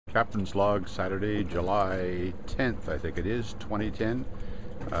Captain's Log, Saturday, July 10th, I think it is, 2010.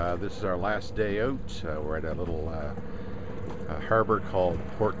 This is our last day out. We're at a little harbor called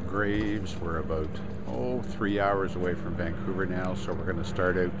Port Graves. We're about 3 hours away from Vancouver now, so we're going to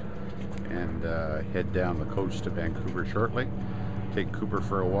start out and head down the coast to Vancouver shortly. Take Cooper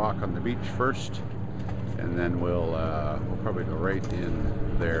for a walk on the beach first, and then we'll probably go right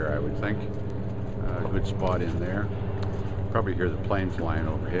in there, I would think. A good spot in there. Probably hear the plane flying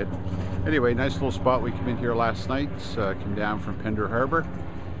overhead. Anyway, nice little spot. We came in here last night, came down from Pender Harbor,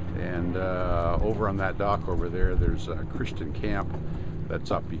 and over on that dock over there, there's a Christian camp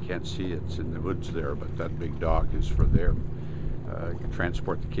that's up. You can't see it, it's in the woods there, but that big dock is for there. You can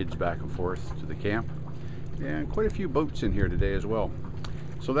transport the kids back and forth to the camp. And quite a few boats in here today as well.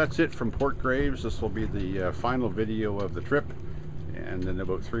 So that's it from Port Graves. This will be the final video of the trip. And in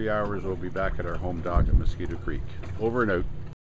about 3 hours, we'll be back at our home dock at Mosquito Creek. Over and out.